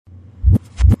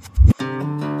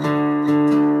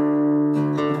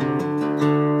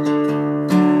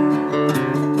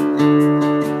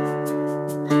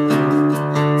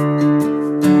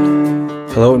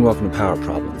welcome to Power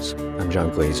Problems. I'm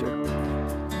John Glazer.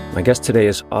 My guest today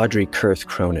is Audrey Kurth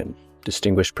Cronin,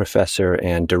 Distinguished Professor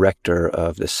and Director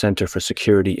of the Center for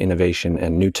Security, Innovation,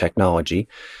 and New Technology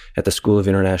at the School of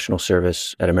International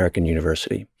Service at American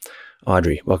University.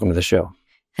 Audrey, welcome to the show.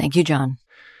 Thank you, John.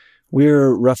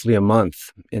 We're roughly a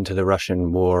month into the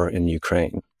Russian war in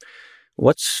Ukraine.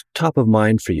 What's top of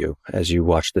mind for you as you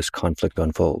watch this conflict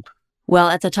unfold? Well,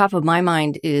 at the top of my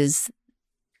mind is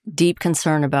deep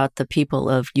concern about the people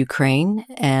of Ukraine.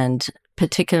 And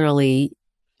particularly,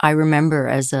 I remember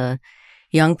as a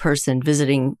young person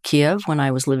visiting Kiev when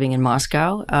I was living in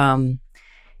Moscow, in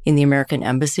the American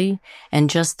Embassy, and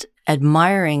just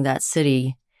admiring that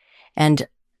city and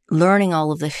learning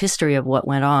all of the history of what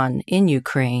went on in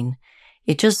Ukraine.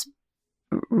 It just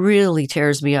really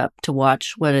tears me up to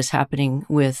watch what is happening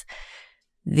with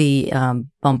the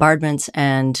bombardments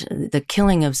and the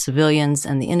killing of civilians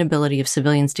and the inability of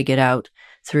civilians to get out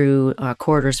through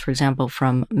corridors, for example,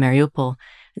 from Mariupol.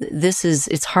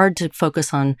 It's hard to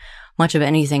focus on much of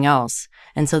anything else.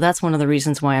 And so that's one of the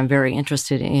reasons why I'm very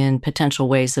interested in potential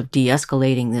ways of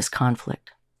de-escalating this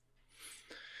conflict.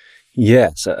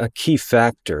 Yes, a key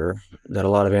factor that a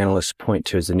lot of analysts point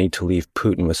to is the need to leave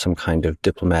Putin with some kind of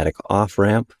diplomatic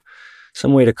off-ramp,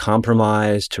 some way to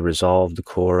compromise to resolve the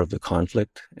core of the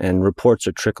conflict. And reports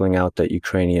are trickling out that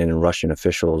Ukrainian and Russian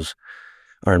officials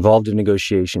are involved in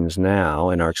negotiations now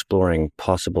and are exploring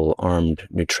possible armed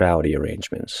neutrality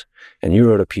arrangements. And you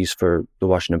wrote a piece for the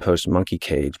Washington Post Monkey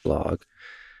Cage blog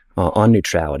on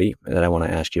neutrality that I want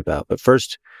to ask you about. But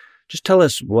first, just tell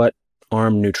us what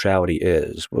armed neutrality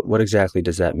is. What exactly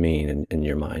does that mean in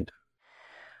your mind?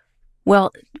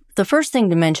 Well, the first thing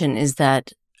to mention is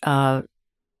that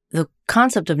the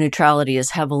concept of neutrality is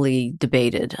heavily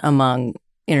debated among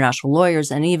international lawyers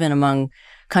and even among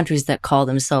countries that call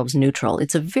themselves neutral.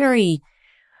 It's a very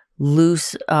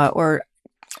loose, or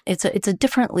it's a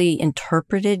differently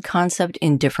interpreted concept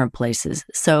in different places.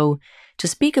 So to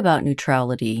speak about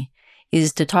neutrality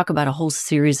is to talk about a whole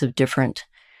series of different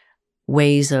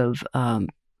ways of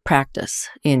practice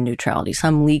in neutrality,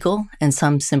 some legal and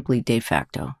some simply de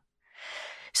facto.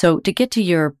 So to get to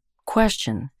your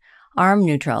question, armed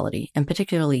neutrality, and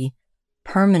particularly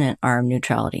permanent armed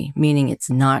neutrality, meaning it's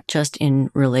not just in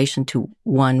relation to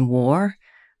one war,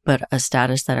 but a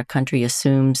status that a country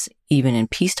assumes even in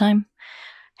peacetime,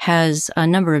 has a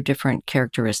number of different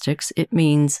characteristics. It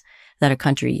means that a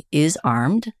country is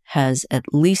armed, has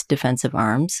at least defensive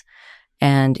arms,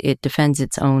 and it defends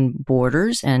its own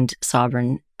borders and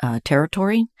sovereign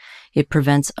territory. It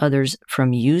prevents others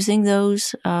from using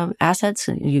those assets.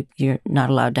 You're not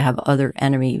allowed to have other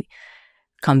enemy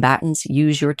combatants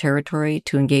use your territory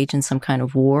to engage in some kind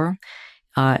of war.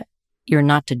 You're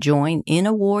not to join in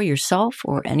a war yourself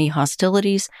or any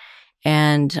hostilities,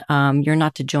 and you're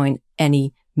not to join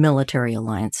any military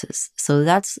alliances. So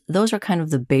those are kind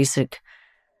of the basic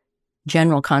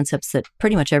general concepts that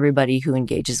pretty much everybody who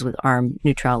engages with armed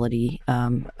neutrality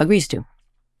agrees to.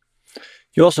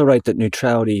 You also write that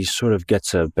neutrality sort of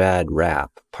gets a bad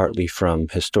rap, partly from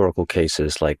historical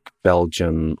cases like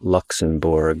Belgium,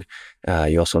 Luxembourg.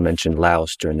 You also mentioned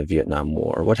Laos during the Vietnam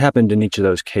War. What happened in each of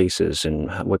those cases,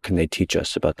 and what can they teach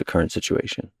us about the current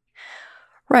situation?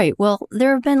 Right. Well,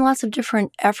 there have been lots of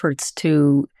different efforts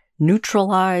to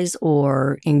neutralize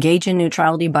or engage in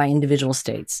neutrality by individual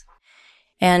states.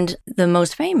 And the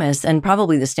most famous and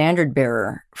probably the standard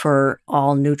bearer for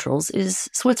all neutrals is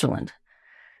Switzerland.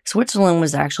 Switzerland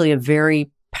was actually a very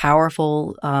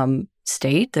powerful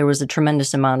state. There was a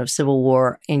tremendous amount of civil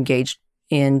war engaged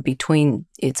in between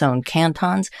its own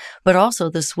cantons, but also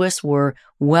the Swiss were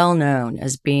well known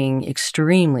as being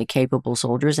extremely capable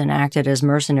soldiers and acted as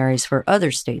mercenaries for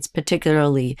other states,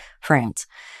 particularly France.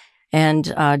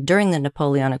 And during the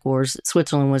Napoleonic Wars,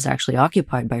 Switzerland was actually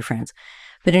occupied by France.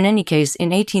 But in any case, in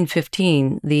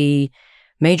 1815, the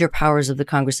major powers of the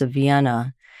Congress of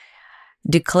Vienna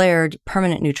declared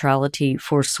permanent neutrality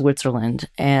for Switzerland.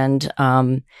 And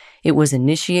it was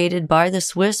initiated by the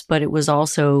Swiss, but it was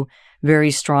also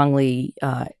very strongly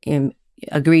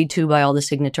agreed to by all the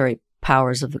signatory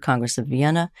powers of the Congress of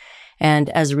Vienna. And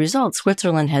as a result,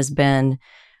 Switzerland has been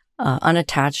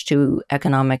unattached to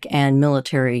economic and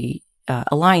military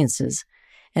alliances.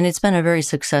 And it's been a very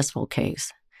successful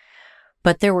case.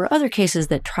 But there were other cases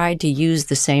that tried to use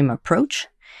the same approach,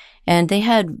 and they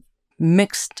had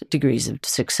mixed degrees of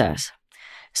success.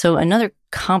 So another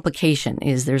complication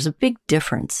is there's a big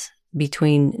difference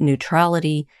between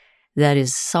neutrality that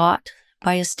is sought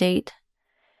by a state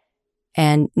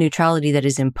and neutrality that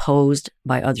is imposed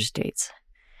by other states.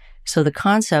 So the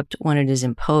concept, when it is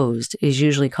imposed, is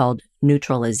usually called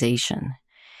neutralization.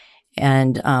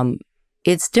 And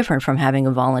it's different from having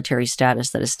a voluntary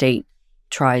status that a state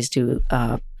tries to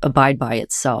abide by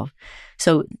itself.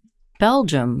 So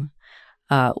Belgium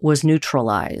was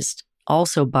neutralized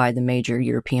also by the major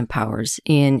European powers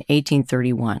in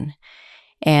 1831.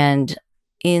 And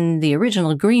in the original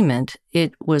agreement,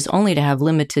 it was only to have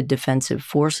limited defensive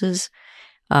forces.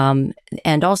 And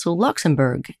also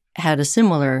Luxembourg had a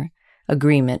similar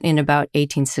agreement in about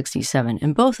 1867.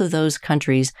 And both of those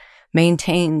countries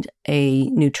maintained a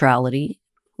neutrality,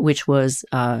 which was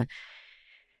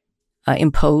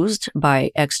imposed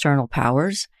by external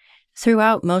powers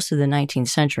throughout most of the 19th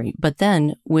century. But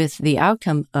then with the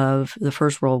outcome of the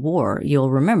First World War, you'll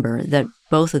remember that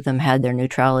both of them had their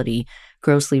neutrality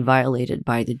grossly violated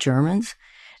by the Germans.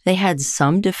 They had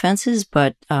some defenses,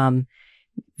 but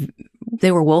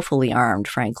they were woefully armed,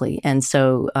 frankly. And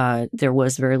so there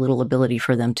was very little ability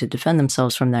for them to defend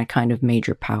themselves from that kind of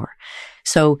major power.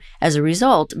 So as a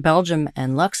result, Belgium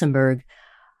and Luxembourg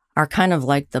are kind of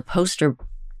like the poster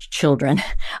children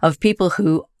of people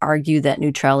who argue that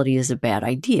neutrality is a bad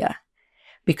idea.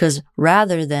 Because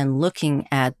rather than looking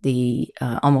at the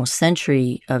almost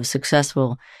century of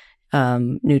successful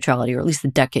neutrality, or at least the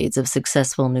decades of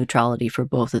successful neutrality for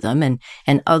both of them,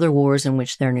 and other wars in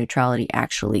which their neutrality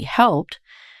actually helped,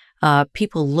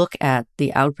 people look at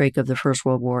the outbreak of the First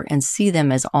World War and see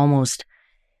them as almost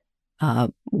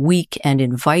weak and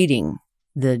inviting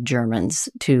the Germans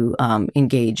to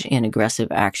engage in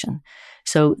aggressive action.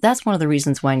 So that's one of the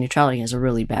reasons why neutrality has a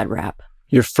really bad rap.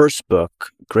 Your first book,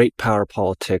 Great Power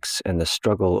Politics and the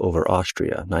Struggle Over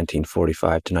Austria, 1945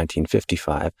 to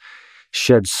 1955,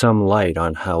 sheds some light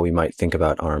on how we might think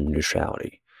about armed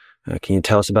neutrality. Can you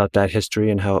tell us about that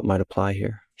history and how it might apply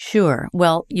here? Sure.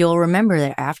 Well, you'll remember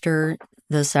that after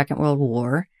the Second World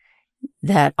War,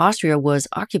 that Austria was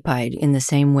occupied in the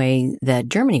same way that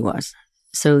Germany was.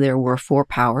 So there were four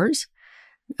powers,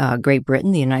 Great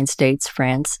Britain, the United States,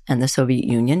 France, and the Soviet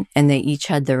Union, and they each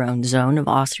had their own zone of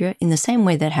Austria in the same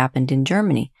way that happened in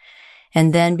Germany.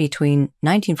 And then between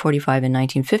 1945 and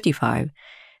 1955,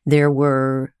 there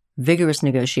were vigorous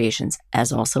negotiations,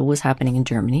 as also was happening in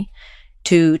Germany,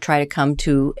 to try to come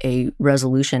to a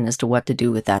resolution as to what to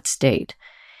do with that state.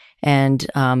 And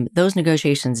those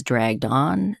negotiations dragged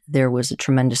on. There was a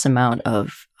tremendous amount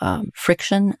of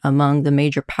friction among the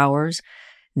major powers.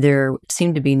 There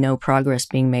seemed to be no progress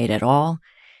being made at all.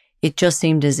 It just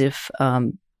seemed as if,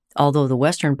 although the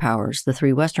Western powers, the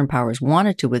three Western powers,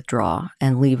 wanted to withdraw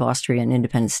and leave Austria an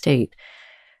independent state,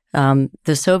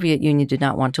 the Soviet Union did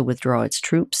not want to withdraw its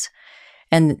troops.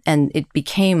 And it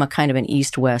became a kind of an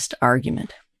East-West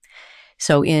argument.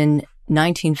 So in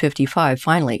 1955,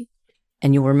 finally,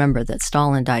 and you'll remember that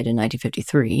Stalin died in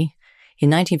 1953, in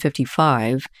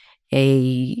 1955,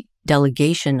 a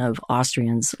delegation of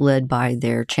Austrians led by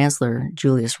their chancellor,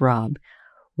 Julius Raab,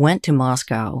 went to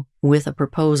Moscow with a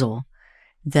proposal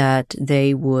that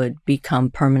they would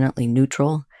become permanently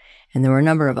neutral. And there were a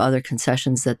number of other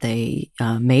concessions that they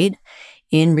made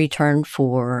in return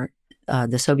for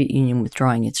the Soviet Union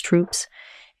withdrawing its troops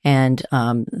and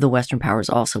the Western powers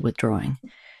also withdrawing.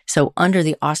 So under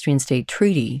the Austrian State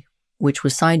Treaty, which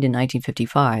was signed in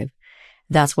 1955,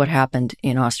 that's what happened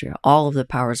in Austria. All of the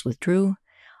powers withdrew.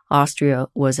 Austria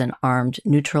was an armed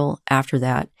neutral after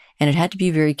that, and it had to be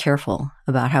very careful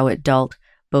about how it dealt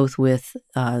both with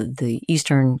the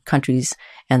Eastern countries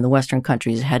and the Western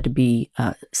countries. It had to be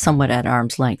somewhat at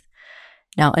arm's length.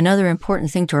 Now, another important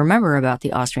thing to remember about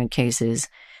the Austrian case is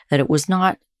that it was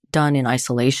not done in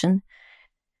isolation.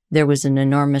 There was an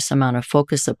enormous amount of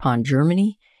focus upon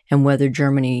Germany and whether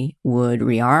Germany would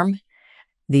rearm.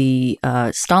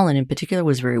 Stalin in particular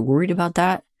was very worried about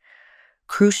that.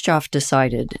 Khrushchev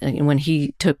decided, when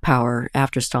he took power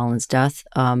after Stalin's death,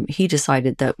 he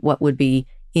decided that what would be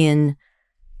in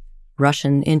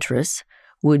Russian interests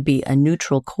would be a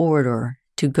neutral corridor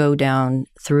to go down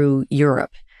through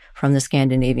Europe from the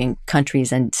Scandinavian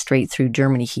countries and straight through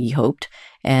Germany, he hoped,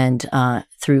 and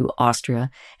through Austria.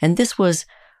 And this was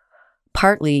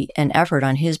partly an effort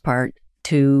on his part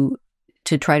to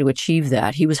try to achieve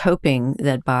that. He was hoping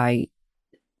that by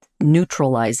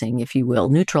neutralizing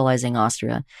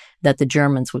Austria, that the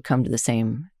Germans would come to the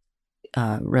same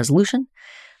resolution.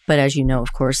 But as you know,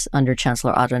 of course, under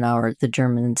Chancellor Adenauer, the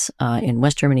Germans in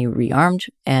West Germany rearmed,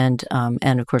 and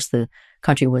of course the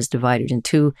country was divided in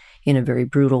two in a very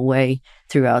brutal way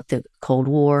throughout the Cold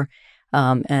War,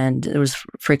 and there was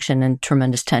friction and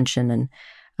tremendous tension and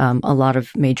a lot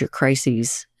of major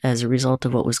crises as a result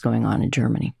of what was going on in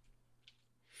Germany.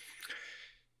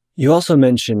 You also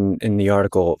mention in the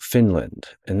article Finland,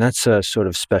 and that's a sort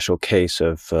of special case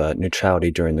of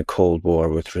neutrality during the Cold War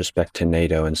with respect to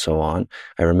NATO and so on.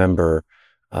 I remember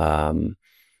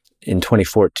in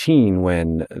 2014,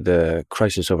 when the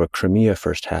crisis over Crimea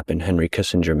first happened, Henry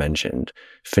Kissinger mentioned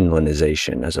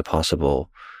Finlandization as a possible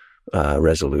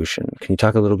resolution. Can you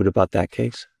talk a little bit about that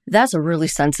case? That's a really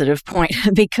sensitive point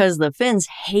because the Finns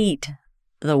hate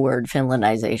the word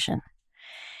Finlandization.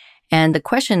 And the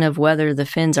question of whether the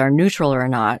Finns are neutral or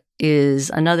not is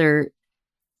another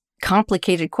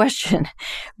complicated question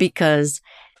because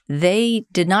they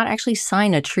did not actually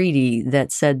sign a treaty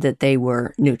that said that they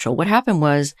were neutral. What happened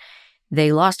was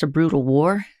they lost a brutal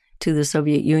war to the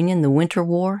Soviet Union, the Winter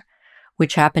War,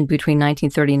 which happened between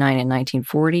 1939 and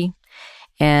 1940.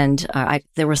 And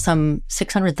there were some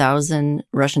 600,000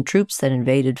 Russian troops that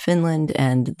invaded Finland,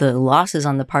 and the losses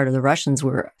on the part of the Russians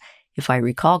were, if I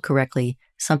recall correctly,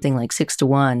 something like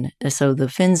 6-1. So the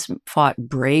Finns fought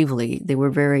bravely. They were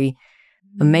very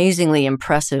amazingly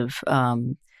impressive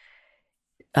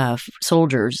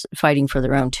soldiers fighting for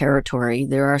their own territory.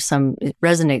 It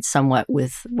resonates somewhat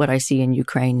with what I see in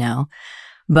Ukraine now.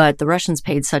 But the Russians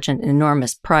paid such an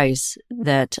enormous price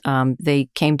that they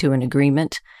came to an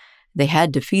agreement. They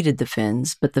had defeated the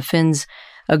Finns, but the Finns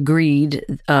agreed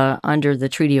under the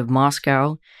Treaty of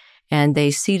Moscow, and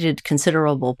they ceded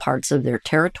considerable parts of their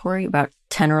territory, about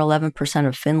 10 or 11%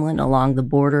 of Finland along the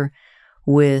border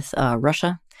with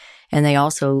Russia. And they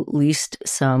also leased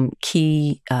some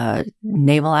key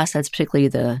naval assets, particularly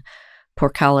the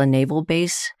Porkala Naval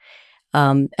Base.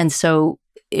 And so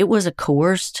it was a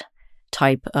coerced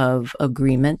type of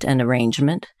agreement and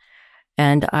arrangement.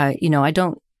 And I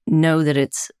don't know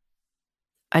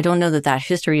that that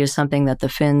history is something that the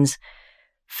Finns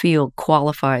feel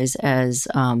qualifies as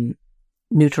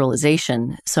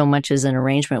neutralization so much as an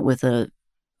arrangement with a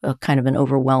kind of an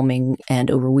overwhelming and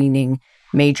overweening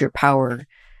major power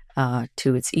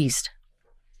to its east.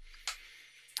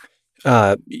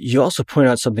 You also point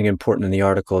out something important in the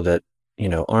article that,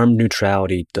 armed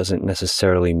neutrality doesn't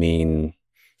necessarily mean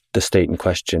the state in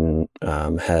question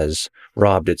has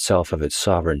robbed itself of its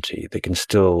sovereignty. They can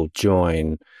still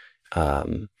join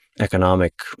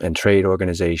economic and trade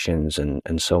organizations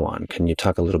and so on. Can you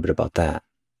talk a little bit about that?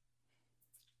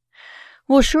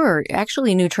 Well, sure.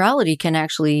 Actually, neutrality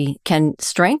can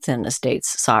strengthen a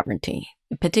state's sovereignty,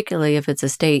 particularly if it's a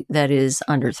state that is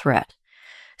under threat.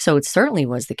 So it certainly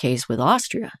was the case with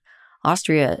Austria.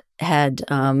 Austria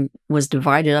was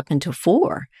divided up into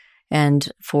four, and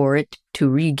for it to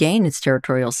regain its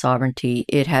territorial sovereignty,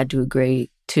 it had to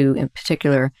agree to, in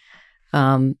particular,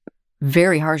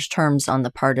 very harsh terms on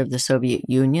the part of the Soviet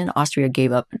Union. Austria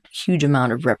gave up a huge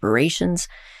amount of reparations.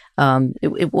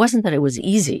 It wasn't that it was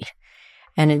easy.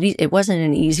 And it wasn't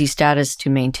an easy status to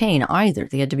maintain either.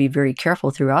 They had to be very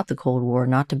careful throughout the Cold War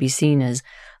not to be seen as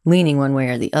leaning one way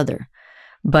or the other.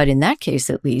 But in that case,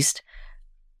 at least,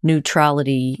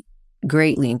 neutrality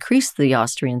greatly increased the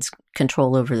Austrians'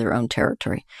 control over their own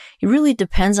territory. It really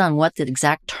depends on what the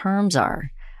exact terms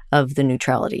are of the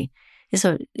neutrality.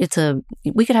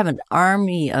 We could have an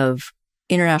army of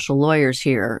international lawyers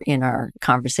here in our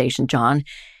conversation, John,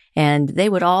 and they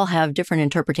would all have different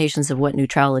interpretations of what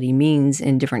neutrality means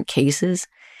in different cases.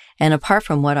 And apart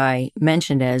from what I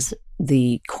mentioned as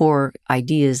the core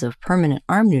ideas of permanent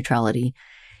armed neutrality,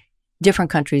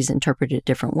 different countries interpret it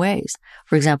different ways.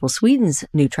 For example, Sweden's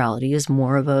neutrality is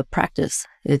more of a practice.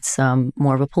 It's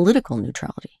more of a political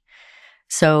neutrality.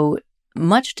 So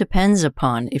much depends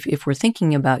upon, if we're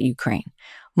thinking about Ukraine,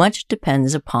 much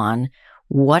depends upon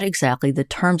what exactly the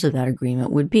terms of that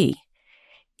agreement would be.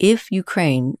 If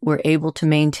Ukraine were able to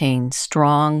maintain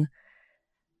strong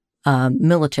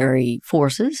military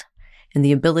forces and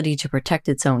the ability to protect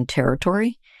its own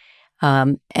territory,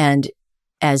 and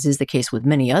as is the case with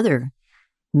many other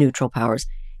neutral powers,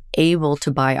 able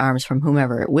to buy arms from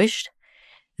whomever it wished,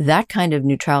 that kind of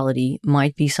neutrality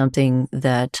might be something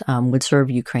that would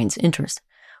serve Ukraine's interests.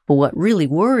 But what really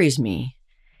worries me,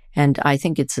 and I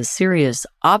think it's a serious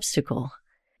obstacle,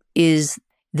 is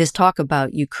this talk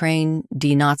about Ukraine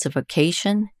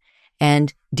denazification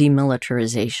and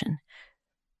demilitarization.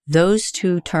 Those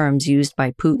two terms used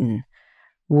by Putin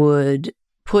would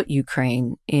put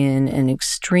Ukraine in an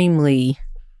extremely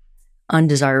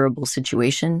undesirable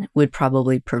situation, would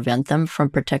probably prevent them from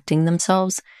protecting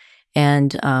themselves,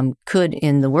 and could,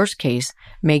 in the worst case,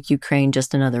 make Ukraine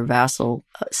just another vassal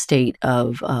state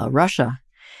of Russia.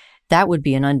 That would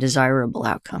be an undesirable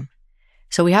outcome.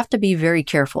 So we have to be very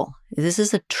careful. This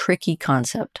is a tricky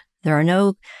concept. There are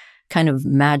no kind of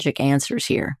magic answers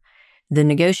here. The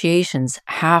negotiations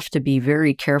have to be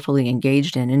very carefully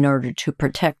engaged in order to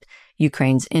protect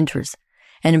Ukraine's interests.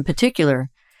 And in particular,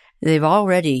 they've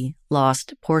already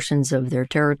lost portions of their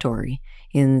territory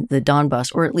in the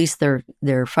Donbas, or at least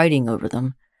they're fighting over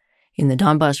them in the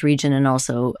Donbas region and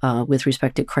also with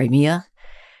respect to Crimea.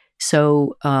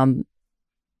 So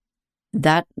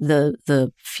that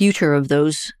the future of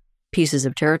those pieces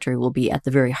of territory will be at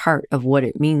the very heart of what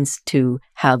it means to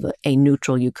have a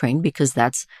neutral Ukraine, because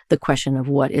that's the question of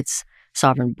what its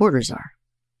sovereign borders are.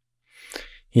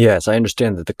 Yes, I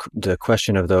understand that the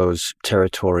question of those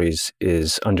territories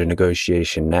is under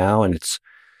negotiation now, and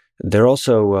they're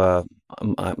also,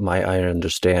 I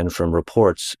understand from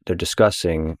reports, they're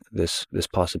discussing this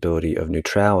possibility of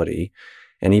neutrality,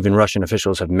 and even Russian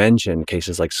officials have mentioned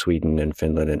cases like Sweden and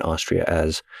Finland and Austria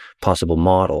as possible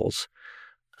models.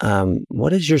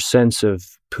 What is your sense of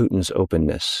Putin's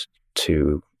openness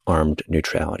to armed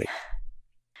neutrality?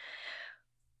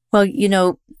 Well,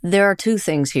 there are two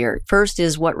things here. First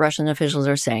is what Russian officials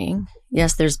are saying.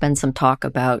 Yes, there's been some talk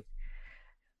about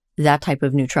that type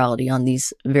of neutrality on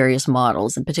these various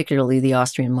models, and particularly the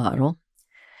Austrian model.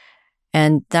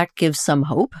 And that gives some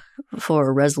hope for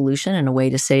a resolution and a way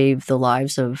to save the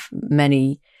lives of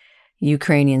many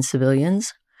Ukrainian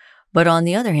civilians. But on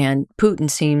the other hand, Putin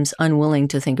seems unwilling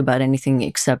to think about anything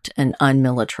except an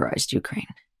unmilitarized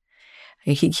Ukraine.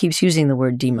 He keeps using the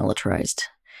word demilitarized.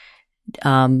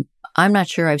 I'm not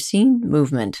sure I've seen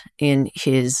movement in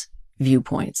his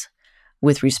viewpoints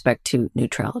with respect to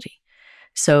neutrality.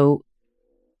 So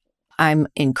I'm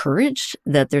encouraged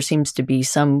that there seems to be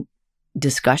some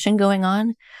discussion going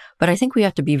on, but I think we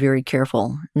have to be very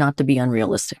careful not to be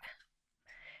unrealistic.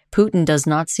 Putin does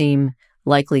not seem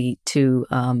likely to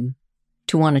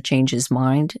want to change his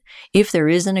mind. If there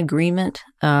is an agreement,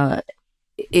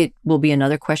 it will be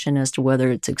another question as to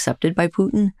whether it's accepted by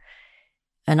Putin.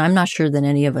 And I'm not sure that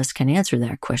any of us can answer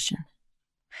that question.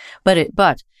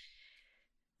 But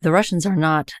the Russians are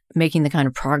not making the kind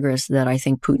of progress that I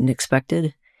think Putin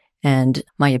expected. And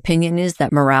my opinion is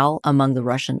that morale among the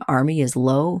Russian army is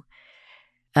low,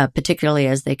 particularly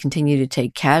as they continue to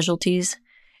take casualties.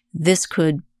 This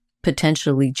could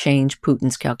potentially change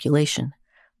Putin's calculation,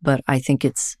 but I think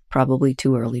it's probably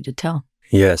too early to tell.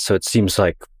 Yeah, so it seems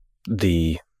like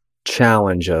the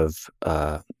challenge of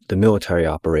the military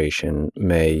operation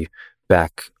may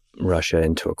back Russia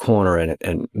into a corner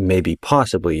and maybe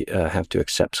possibly have to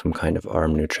accept some kind of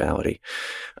armed neutrality.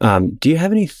 Do you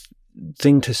have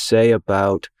anything to say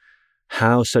about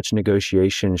how such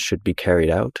negotiations should be carried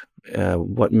out?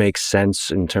 What makes sense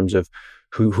in terms of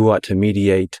who ought to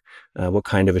mediate? What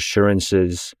kind of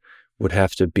assurances would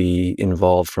have to be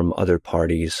involved from other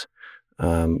parties?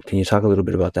 Can you talk a little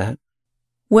bit about that?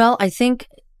 Well, I think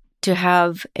to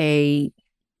have a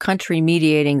country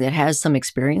mediating that has some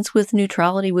experience with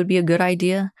neutrality would be a good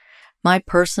idea. My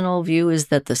personal view is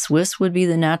that the Swiss would be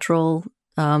the natural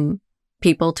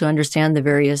people to understand the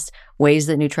various ways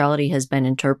that neutrality has been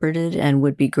interpreted and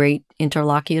would be great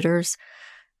interlocutors.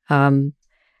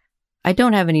 I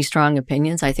don't have any strong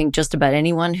opinions. I think just about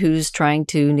anyone who's trying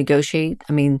to negotiate.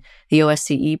 I mean, the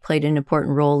OSCE played an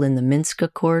important role in the Minsk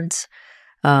Accords,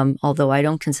 although I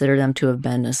don't consider them to have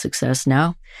been a success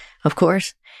now, of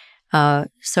course.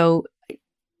 So,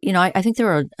 I think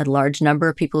there are a large number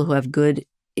of people who have good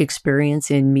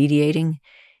experience in mediating,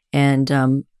 and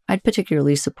I'd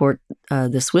particularly support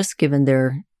the Swiss given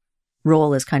their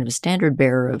role as kind of a standard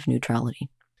bearer of neutrality.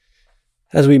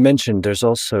 As we mentioned, there's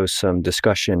also some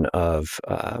discussion of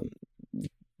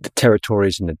the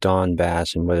territories in the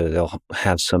Donbas and whether they'll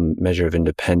have some measure of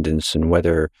independence and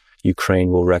whether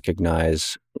Ukraine will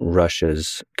recognize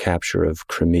Russia's capture of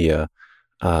Crimea.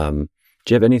 Do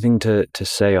you have anything to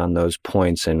say on those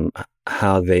points and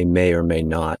how they may or may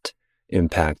not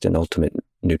impact an ultimate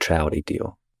neutrality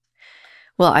deal?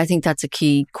 Well, I think that's a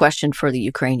key question for the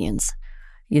Ukrainians.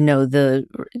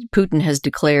 Putin has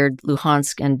declared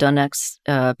Luhansk and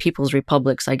Donetsk People's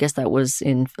Republics. I guess that was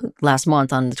in last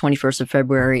month on the 21st of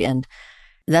February. And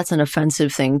that's an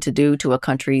offensive thing to do to a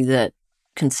country that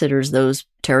considers those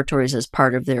territories as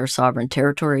part of their sovereign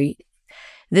territory.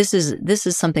 This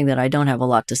is something that I don't have a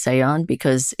lot to say on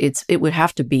because it would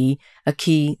have to be a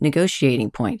key negotiating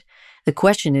point. The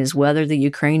question is whether the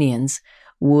Ukrainians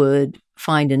would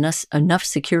find enough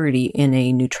security in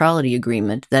a neutrality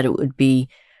agreement that it would be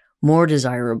more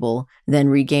desirable than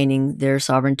regaining their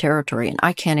sovereign territory. And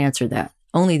I can't answer that.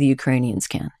 Only the Ukrainians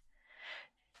can.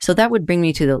 So that would bring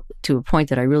me to a point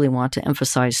that I really want to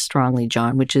emphasize strongly,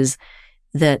 John, which is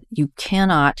that you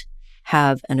cannot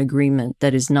have an agreement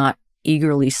that is not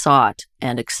eagerly sought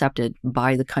and accepted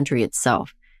by the country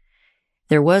itself.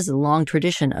 There was a long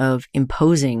tradition of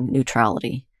imposing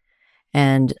neutrality,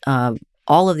 and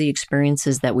all of the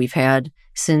experiences that we've had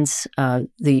since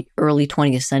the early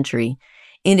 20th century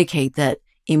indicate that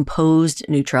imposed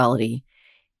neutrality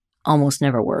almost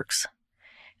never works.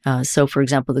 So, for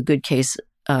example, the good case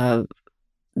the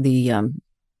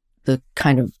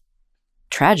kind of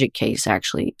tragic case,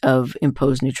 actually, of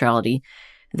imposed neutrality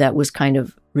that was kind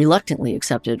of reluctantly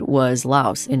accepted was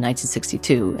Laos in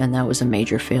 1962, and that was a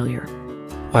major failure.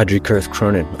 Audrey Kurth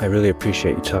Cronin, I really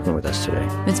appreciate you talking with us today.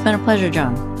 It's been a pleasure,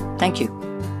 John. Thank you.